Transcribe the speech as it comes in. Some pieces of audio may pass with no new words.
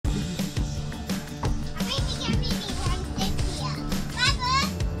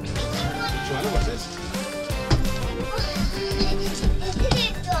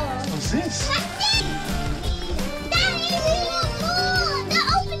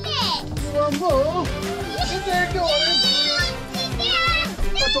one more. Sit there, go on.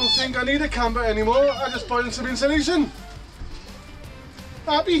 I don't think I need a camper anymore. I just buy in some insulation.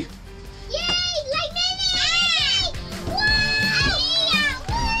 Happy? Yay! Lightning!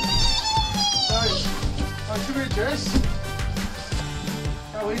 Nice. Nice to meet you, Jess.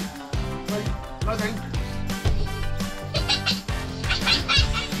 How are we? Right, nothing.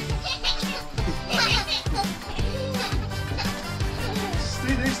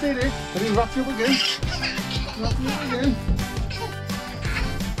 Stay there. Let me wrap you up again. Wrap you up again.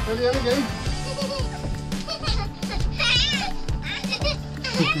 Ready again.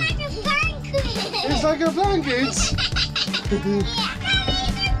 It's like a blanket.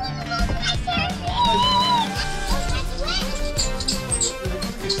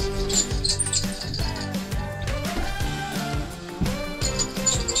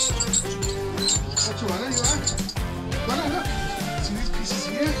 What you want? You want? Look. See these pieces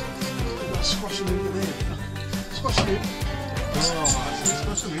here? You've got to squash them into there. Squash them in. Oh, that's it.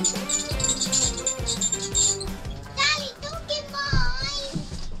 Squash them in. Daddy, don't get mine.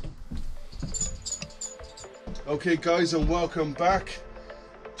 Okay guys, and welcome back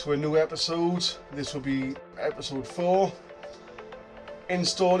to a new episode. This will be episode 4.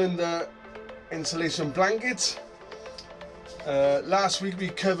 Installing the insulation blanket. Last week we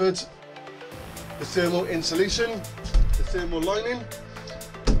covered the thermal insulation, the thermal lining.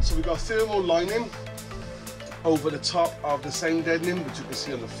 So we got thermal lining over the top of the sound deadening, which you can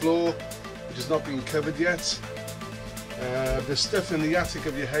see on the floor, which has not been covered yet. The stuff in the attic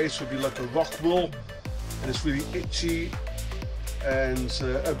of your house would be like a rock wool, and it's really itchy and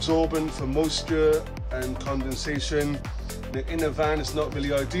absorbent for moisture and condensation. In a van it's not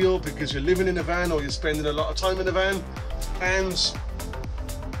really ideal because you're living in a van or you're spending a lot of time in a van, and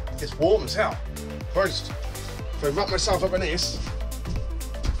it's warm as hell. First, if I wrap myself up in this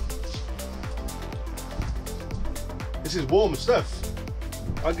is warm stuff.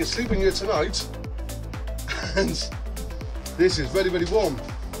 I can sleep in here tonight and this is very, very warm.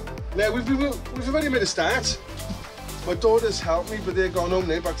 Now we've already made a start. My daughters helped me, but they're gone home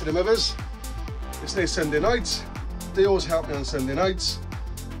now, back to their mothers. It's their Sunday night. They always help me on Sunday nights.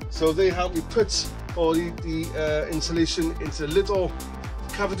 So they help me put all the insulation into little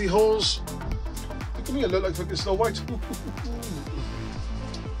cavity holes. Look at me, I look like fucking Snow White.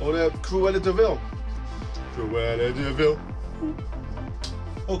 Or Cruella de Vil. Cruella de Vil.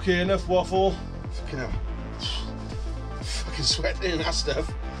 Okay, enough waffle. Fucking hell. Fucking sweating and that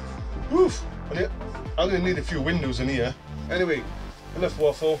stuff. Woof. I'm gonna need a few windows in here. Anyway, enough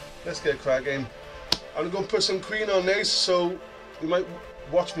waffle. Let's get cracking. I'm gonna go put some Queen on this, so you might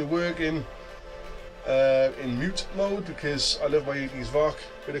watch me work in mute mode because I love my 80s rock.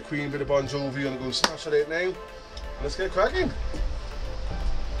 Bit of Queen, bit of Bon Jovi. I'm gonna smash it out now. Let's get cracking.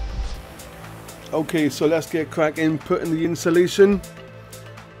 Okay, so let's get cracking, putting the insulation.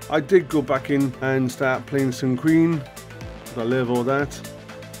 I did go back in and start playing some Queen. I love all that.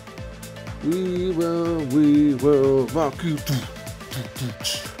 We will rock you.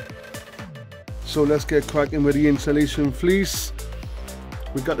 So let's get cracking with the insulation fleece.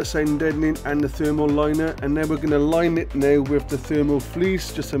 We've got the sound deadening and the thermal liner, and then we're going to line it now with the thermal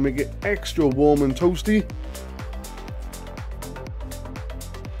fleece just to make it extra warm and toasty.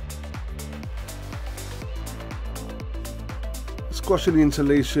 Squashing the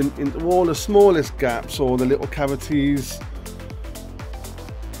insulation into all the smallest gaps or the little cavities.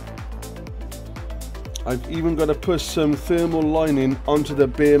 I've even got to push some thermal lining onto the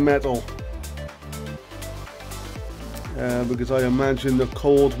bare metal because I imagine the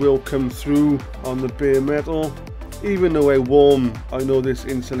cold will come through on the bare metal. Even though how warm I know this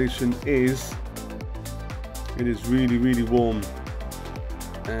insulation is, it is really, really warm.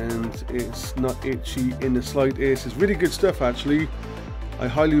 And it's not itchy in the slightest. It's really good stuff actually. I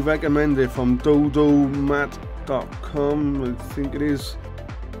highly recommend it, from dodomat.com, I think it is.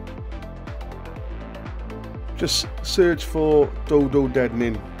 Just search for Dodo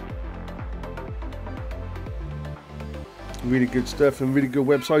Deadening. Really good stuff and really good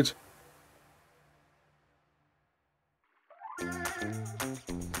website.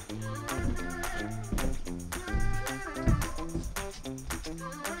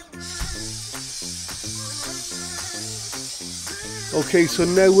 Okay, so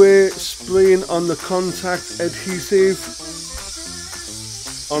now we're spraying on the contact adhesive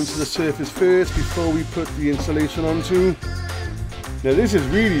onto the surface first before we put the insulation onto. Now this is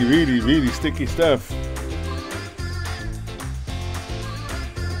really, really, really sticky stuff.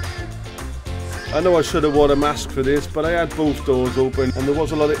 I know I should have worn a mask for this, but I had both doors open and there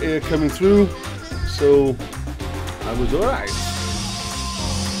was a lot of air coming through, so I was alright.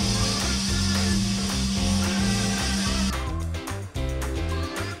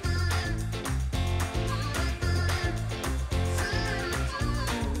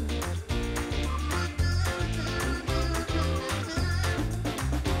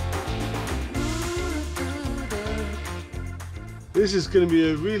 This is going to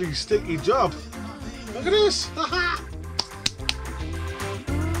be a really sticky job. Look at this.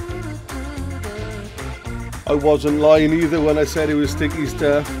 I wasn't lying either when I said it was sticky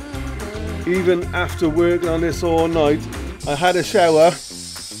stuff. Even after working on this all night, I had a shower.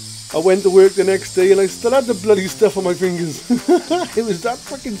 I went to work the next day and I still had the bloody stuff on my fingers. It was that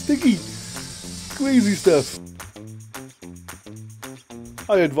fucking sticky. Crazy stuff.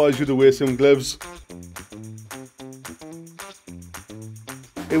 I advise you to wear some gloves.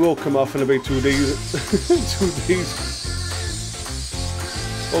 It will come off in about 2 days. 2 days.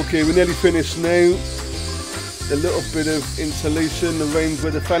 Okay, we're nearly finished now. A little bit of insulation around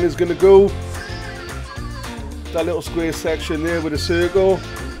where the fan is going to go. That little square section there with a circle,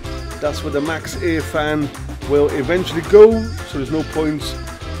 that's where the max air fan will eventually go, so there's no point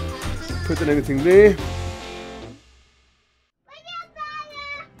putting anything there.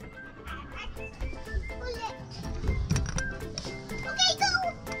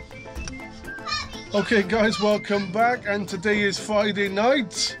 Okay guys, welcome back, and today is Friday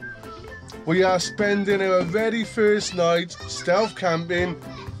night. We are spending our very first night stealth camping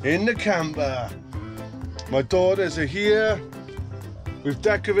in the camper. My daughters are here. We've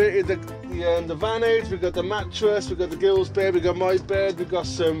decorated the van out. We've got the mattress, we've got the girls' bed, we've got my bed, we've got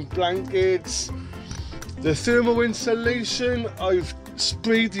some blankets. The thermal insulation, I've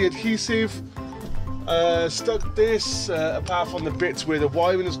sprayed the adhesive, stuck this, apart from the bits where the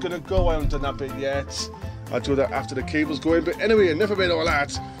wiring is going to go. I haven't done that bit yet. I'll do that after the cables go in. But anyway, enough about all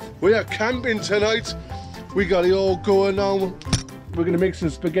that. We are camping tonight. We got it all going on. We're going to make some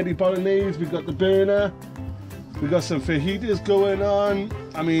spaghetti bolognese. We've got the burner. We've got some fajitas going on.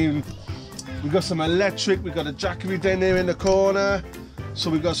 I mean, we've got some electric. We've got a jackery down there in the corner. So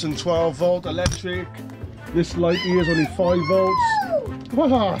we've got some 12 volt electric. This light here is only 5 volts.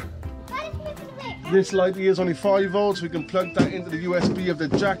 Wow. This light here is only 5 volts. We can plug that into the USB of the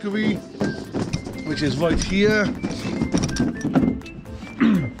jackery, which is right here.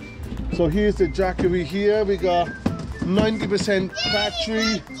 So here's the jackery here. We got 90%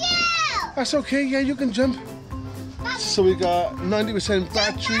 battery. That's okay, yeah, you can jump. So we got 90%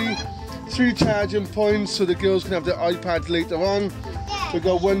 battery, 3 charging points so the girls can have their iPad later on. We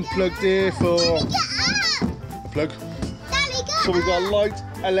got one plug there for a plug. So we got light,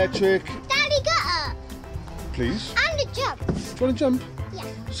 electric. Daddy, get up. Please. And a jump. Do you want to jump? Yeah.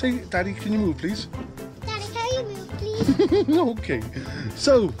 Say, Daddy, can you move, please? Daddy, can you move, please? Okay.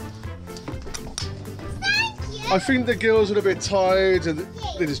 So, I think the girls are a bit tired and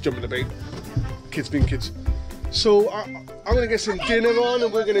they're just jumping about. Kids being kids. So I'm going to get some dinner on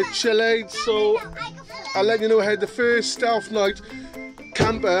and we're going to chill out. So I'll let you know how the first stealth night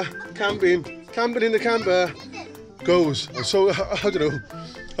camping in the camper goes. And so I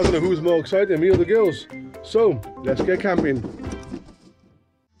don't know who's more excited, me or the girls. So let's get camping.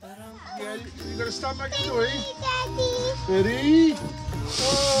 Yeah, you got to stand back the way. Ready?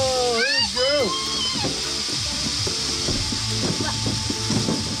 Oh, here we go.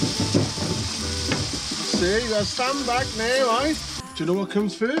 You gotta stand back now, right? Do you know what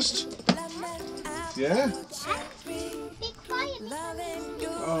comes first? Yeah?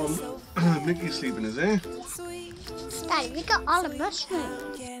 Oh, Mickey's sleeping, is he? Daddy, we got all the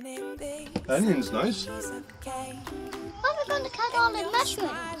mushrooms. Onion's nice. When are we going to cut all the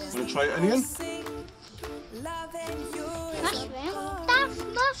mushrooms? Want to try onion? Mushroom? That's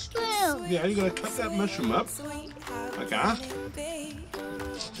mushroom. Yeah, you gotta cut that mushroom up. Like that.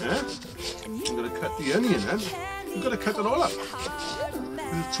 Yeah? I'm gonna cut the onion then. You've got to cut it all up.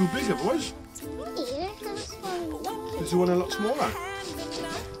 It's too big, boys. Yeah, that's one. Does you want a lot smaller?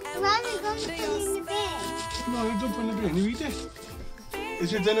 Rather going to put it in the bed. No, you don't put it in the bin. You eat it.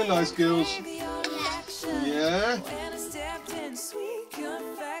 Is your dinner nice, girls? Yeah?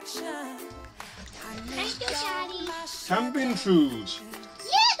 Thank you, Daddy. Camping food.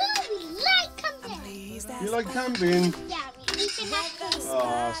 Yeah, we like camping. You like camping? Yeah, we eat the mushrooms. Oh,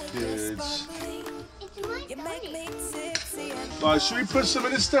 that's good. It's my daddy. Right, should we put some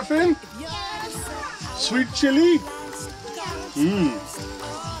of this stuff in? Yeah. Sweet chili? Mmm.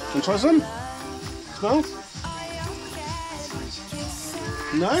 Can you try some? Smell?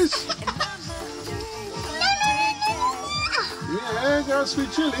 Nice? Yeah, got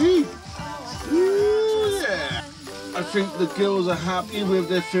sweet chili. Ooh, yeah. I think the girls are happy with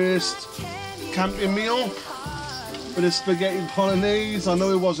their first camping meal. With a spaghetti bolognese. I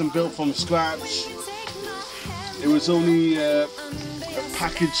know it wasn't built from scratch. It was only a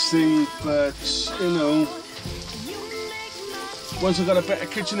package thing, but you know, once I got a better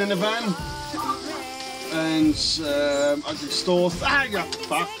kitchen in the van, and I could store. Ah, you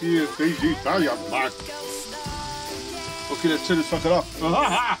fuck you, crazy, you back. Okay, let's turn this fucker off.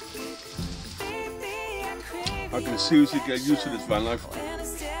 I can seriously get used to this van life.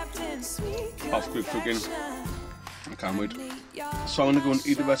 Off quick cooking. I can't wait. So I'm gonna go and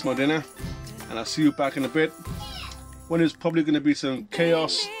eat the rest of my dinner, and I'll see you back in a bit when there's probably gonna be some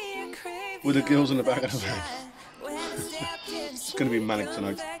chaos with the girls in the back of the van. It's gonna be manic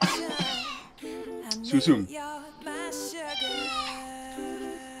tonight. See you soon.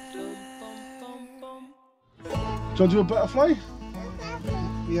 Do you want to do a butterfly?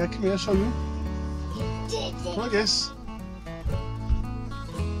 Yeah, come here, I'll show you. Like this.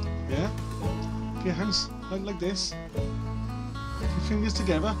 Yeah? Put your hands like this. Your fingers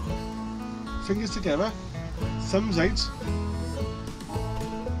together. Fingers together. Thumbs out.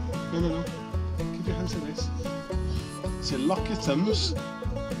 No. Keep your hands like this. So lock your thumbs.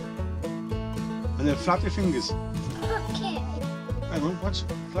 And then flap your fingers. Okay. Hang on, watch.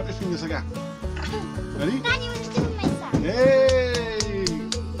 Flap your fingers like that. Ready? Daddy wants to do myself. Hey!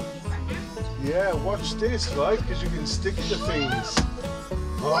 Yeah, watch this, right? Because you can stick it to things.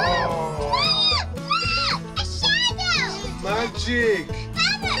 Oh! A shadow! Magic!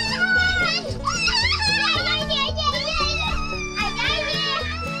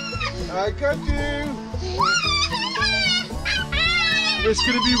 I got you! It's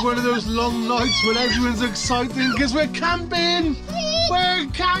going to be one of those long nights when everyone's excited because we're camping! We're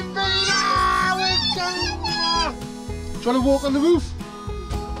camping! Ah, we're camping! Do you want to walk on the roof?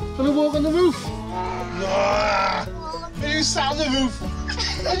 Do you want to walk on the roof? Ah, are you sat on the roof?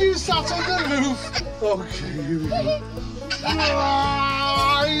 Are you sat on the roof? Okay, here we go.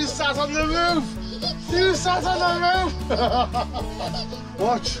 Ah, you sat on the roof! You sat on the roof!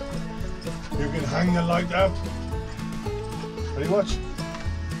 Watch. You can hang the light up. Ready, watch.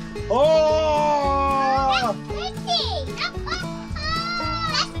 Oh! That's pretty!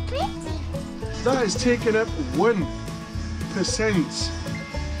 That's pretty! That has taken up 1%.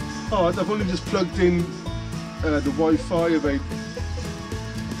 Oh, I've only just plugged in the Wi-Fi about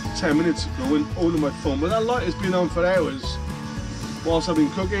 10 minutes ago and onto my phone, but that light has been on for hours whilst I've been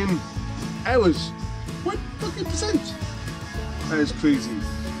cooking. Hours! 1%! That is crazy.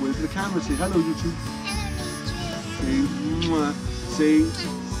 Wave to the camera, say hello YouTube. Say mwah.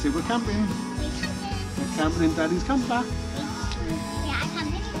 Say we're camping. We're camping in Daddy's camper. Yeah, I'm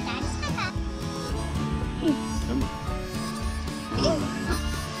camping in Daddy's camper. Hello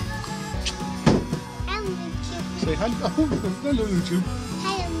YouTube. Say hello. Hello YouTube.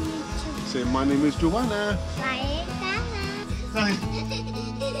 Hello YouTube. Say my name is Joanna. Bye, Daddy.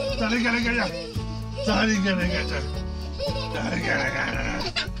 Daddy gonna get ya. Daddy gonna get ya. Daddy gonna get ya.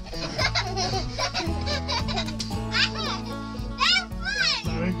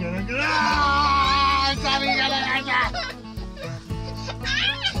 Daddy gonna get ya. Daddy gonna get ya.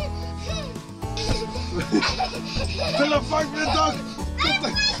 Pillow fight with the dog. Get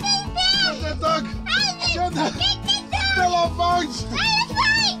the dog. Get the pillow fight.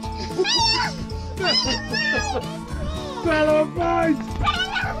 Pillow fight.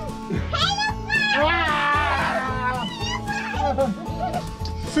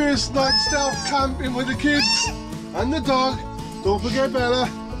 First night stealth camping with the kids and the dog. Don't forget Bella.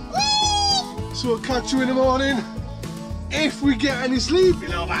 So we'll catch you in the morning if we get any sleep.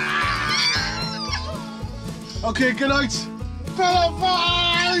 Okay, good night. Bella,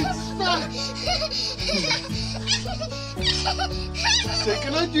 bye. Say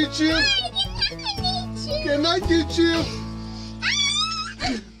good night, YouTube. Good night, YouTube.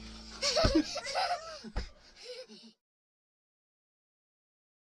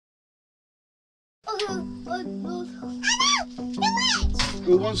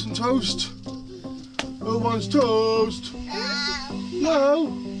 Who wants some toast? Who wants toast? No,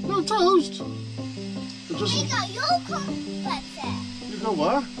 no toast. We got yogurt butter. You got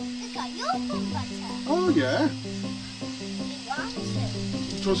what? We got yogurt butter. Oh yeah. We want to.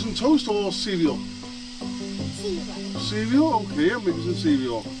 Do you want some toast or cereal? Cereal. Cereal? Okay, I'm making some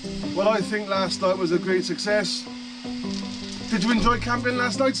cereal. Well, I think last night was a great success. Did you enjoy camping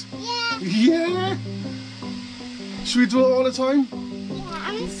last night? Yeah. Yeah? Should we do it all the time? Yeah,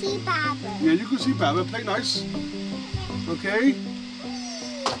 I'm gonna see Baba. Yeah, you can see Baba. Play nice. Okay?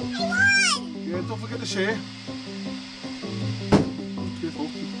 Yeah, don't forget to share. Careful.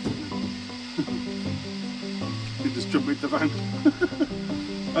 You just jump into the van.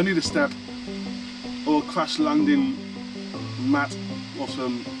 I need a step. Or a crash landing mat or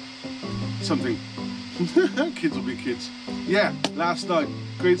something. Kids will be kids. Yeah, last night,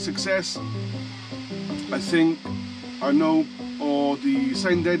 great success. I think I know all the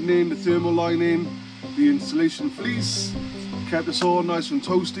sound deadening, the thermal lining, the insulation fleece, kept us all nice and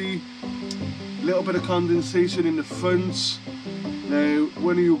toasty. Little bit of condensation in the front. Now,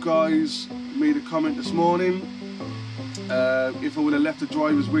 one of you guys made a comment this morning. If I would have left the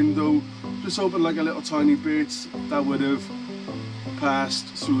driver's window just open like a little tiny bit, that would have passed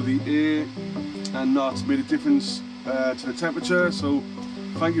through the air and not made a difference to the temperature. So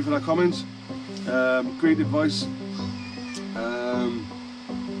thank you for that comment. Great advice.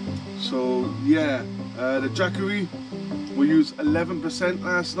 So yeah, the Jackery, we used 11%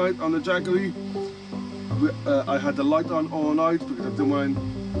 last night on the Jackery. I had the light on all night because I didn't want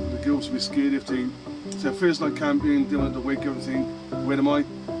the girls to be scared if it's their first night camping, didn't want to wake everything, where am I?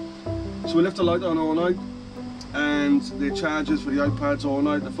 So we left the light on all night, and the chargers for the iPads all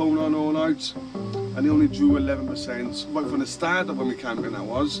night, the phone on all night, and they only drew 11%, right from the start of when we camping that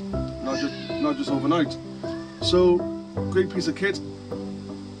was, not just overnight. So, great piece of kit.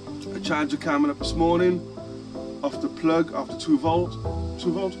 A charger coming up this morning, off the plug, off the 2 volt.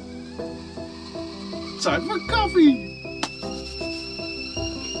 Time for coffee!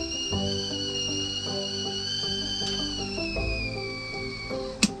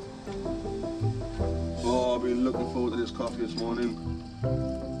 Oh, I've been looking forward to this coffee this morning.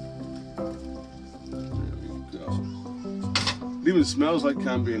 There we go. It even smells like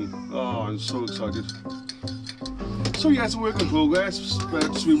camping. Oh, I'm so excited. So yeah, it's a work in progress,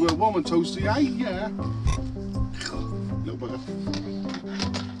 but we were warm and toasty. Yeah. Little bugger.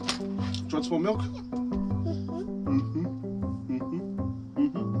 Do you want some more milk?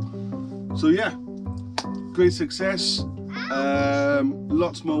 So yeah, great success.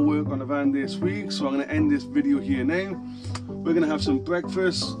 Lots more work on the van this week, so I'm going to end this video here now. We're going to have some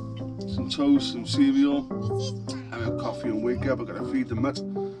breakfast, some toast, some cereal, have a coffee and wake up. I've got to feed the mutt.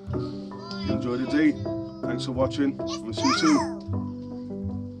 Enjoy the day. Thanks for watching. We'll see you soon.